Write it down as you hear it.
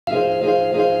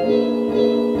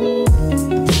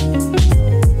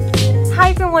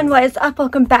everyone, what is up?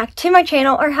 Welcome back to my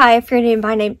channel, or hi if you're new.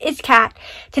 My name is Kat.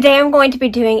 Today I'm going to be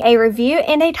doing a review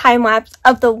and a time lapse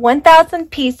of the 1000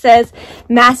 pieces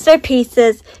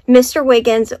masterpieces Mr.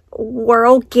 Wiggins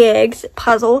Whirlgigs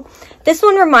puzzle. This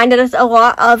one reminded us a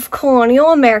lot of colonial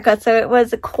America, so it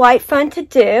was quite fun to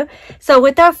do. So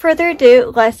without further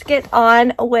ado, let's get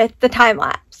on with the time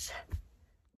lapse.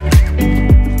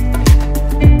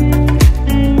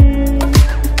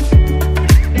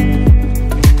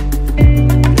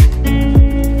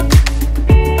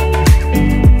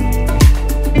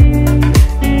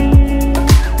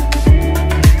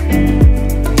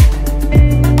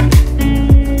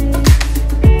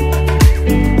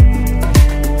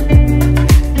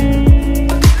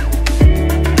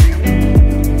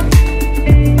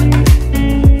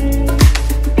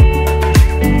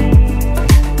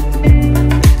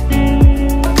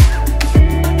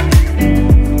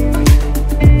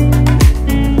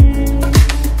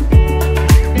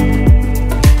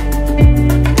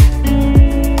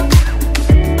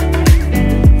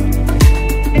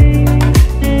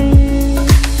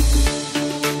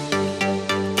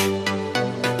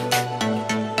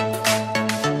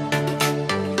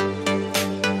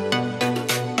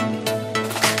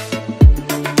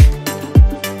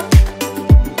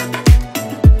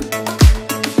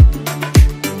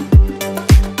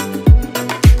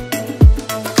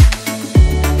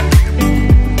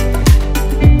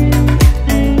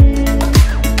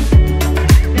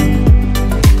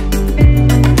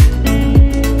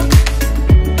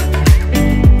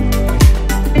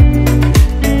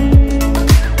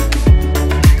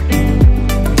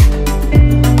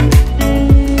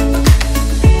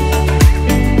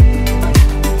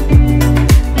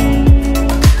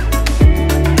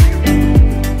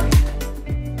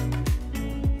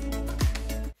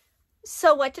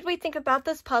 So what did we think about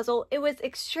this puzzle? It was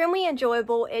extremely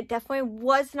enjoyable. It definitely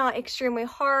was not extremely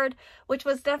hard, which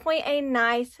was definitely a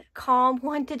nice, calm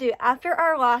one to do after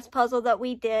our last puzzle that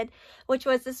we did, which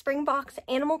was the Springbox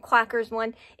Animal Quackers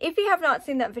one. If you have not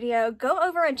seen that video, go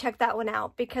over and check that one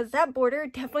out because that border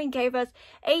definitely gave us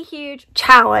a huge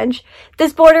challenge.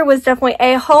 This border was definitely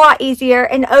a whole lot easier,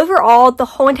 and overall, the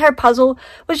whole entire puzzle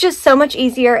was just so much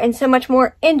easier and so much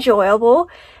more enjoyable.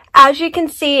 As you can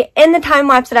see in the time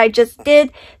lapse that I just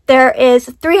did, there is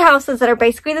 3 houses that are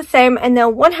basically the same, and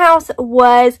then one house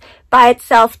was by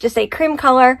itself just a cream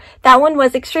color. That one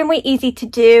was extremely easy to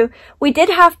do. We did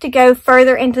have to go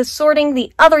further into sorting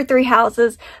the other 3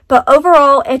 houses, but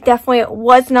overall it definitely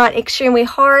was not extremely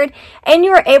hard, and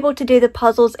you were able to do the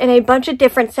puzzles in a bunch of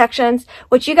different sections,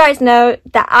 which you guys know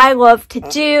that I love to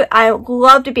do. I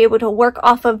love to be able to work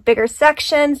off of bigger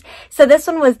sections, so this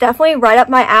one was definitely right up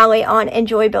my alley on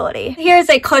enjoyability. Here's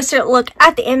a closer look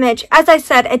at the image. As I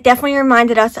said, it definitely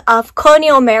reminded us of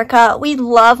colonial America. We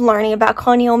love learning about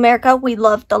colonial America. We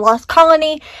loved the Lost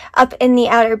Colony up in the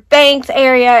Outer Banks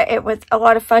area. It was a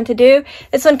lot of fun to do.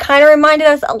 This one kind of reminded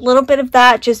us a little bit of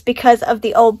that just because of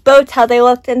the old boats, how they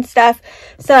looked and stuff.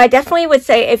 So I definitely would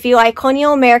say if you like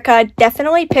colonial America,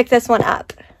 definitely pick this one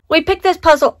up. We picked this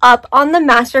puzzle up on the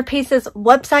Masterpieces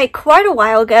website quite a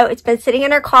while ago. It's been sitting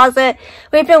in our closet.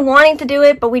 We've been wanting to do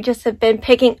it, but we just have been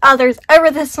picking others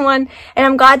over this one, and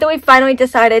I'm glad that we finally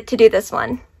decided to do this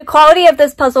one. The quality of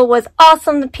this puzzle was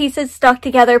awesome. The pieces stuck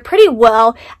together pretty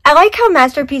well. I like how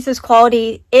Masterpieces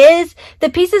quality is. The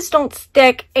pieces don't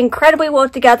stick incredibly well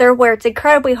together where it's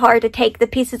incredibly hard to take the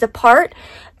pieces apart,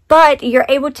 but you're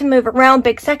able to move around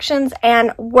big sections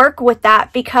and work with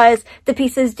that because the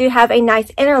pieces do have a nice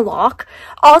interlock.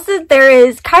 Also, there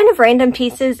is kind of random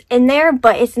pieces in there,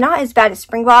 but it's not as bad as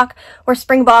Springbok, where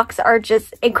Springboks are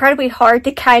just incredibly hard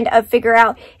to kind of figure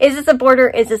out, is this a border,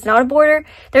 is this not a border?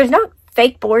 There's not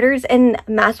fake borders in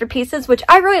Masterpieces, which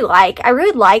I really like. I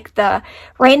really like the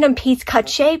random piece cut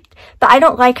shaped, but I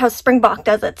don't like how Springbok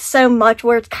does it so much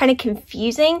where it's kind of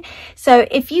confusing. So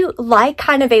if you like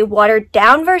kind of a watered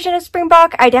down version of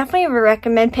Springbok, I definitely would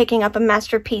recommend picking up a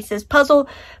Masterpieces puzzle,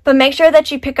 but make sure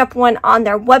that you pick up one on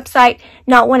their website,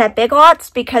 not one at Big Lots,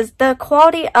 because the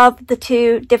quality of the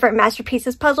 2 different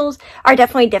Masterpieces puzzles are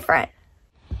definitely different.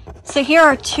 So here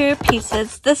are 2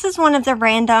 pieces. This is one of the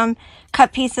random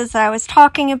cut pieces that I was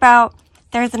talking about.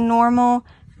 There's a normal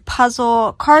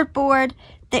puzzle cardboard.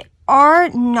 They are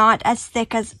not as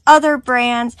thick as other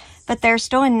brands, but they're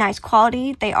still in nice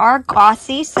quality. They are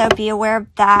glossy, so be aware of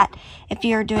that if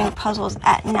you're doing puzzles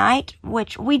at night,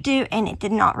 which we do, and it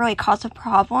did not really cause a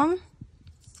problem.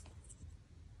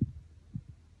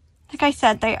 Like I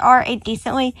said, they are a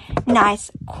decently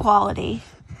nice quality.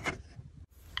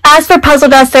 As for puzzle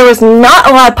dust, there was not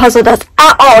a lot of puzzle dust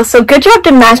at all, so good job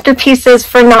to Masterpieces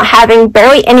for not having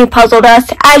barely any puzzle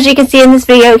dust, as you can see in this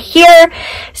video here.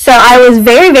 So I was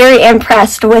very, very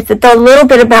impressed with the little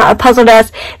bit amount of puzzle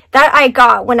dust that I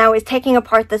got when I was taking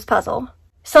apart this puzzle.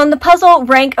 So on the puzzle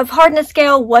rank of hardness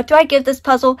scale, what do I give this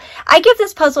puzzle? I give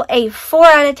this puzzle a 4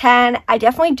 out of 10. I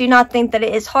definitely do not think that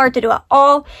it is hard to do at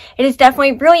all. It is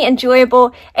definitely really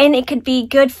enjoyable, and it could be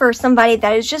good for somebody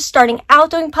that is just starting out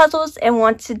doing puzzles and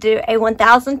wants to do a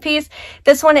 1000 piece.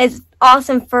 This one is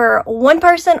awesome for one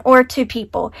person or two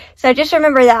people. So just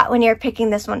remember that when you're picking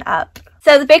this one up.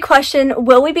 So the big question,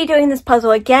 will we be doing this puzzle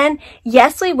again?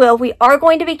 Yes, we will. We are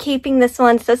going to be keeping this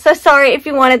one. So sorry if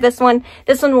you wanted this one.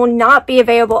 This one will not be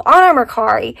available on our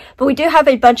Mercari, but we do have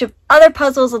a bunch of other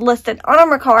puzzles listed on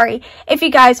our Mercari. If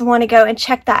you guys want to go and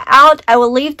check that out, I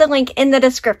will leave the link in the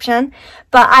description.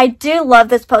 But I do love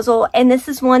this puzzle, and this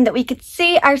is one that we could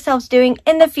see ourselves doing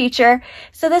in the future.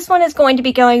 So this one is going to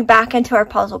be going back into our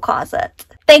puzzle closet.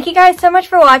 Thank you guys so much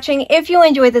for watching. If you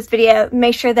enjoyed this video,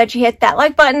 make sure that you hit that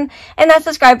like button and that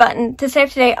subscribe button to stay up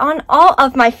to date on all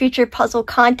of my future puzzle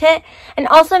content. And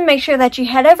also make sure that you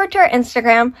head over to our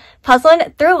Instagram,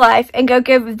 Puzzling Through Life, and go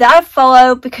give that a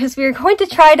follow, because we're going to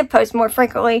try to post more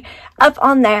frequently up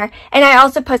on there. And I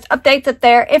also post updates up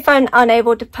there if I'm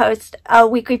unable to post a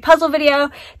weekly puzzle video.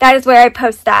 That is where I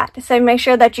post that. So make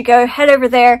sure that you go head over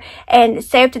there and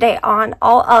stay up to date on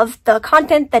all of the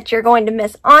content that you're going to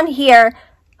miss on here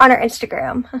on our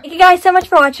Instagram. Thank you guys so much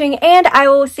for watching, and I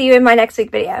will see you in my next week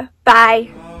video.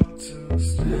 Bye.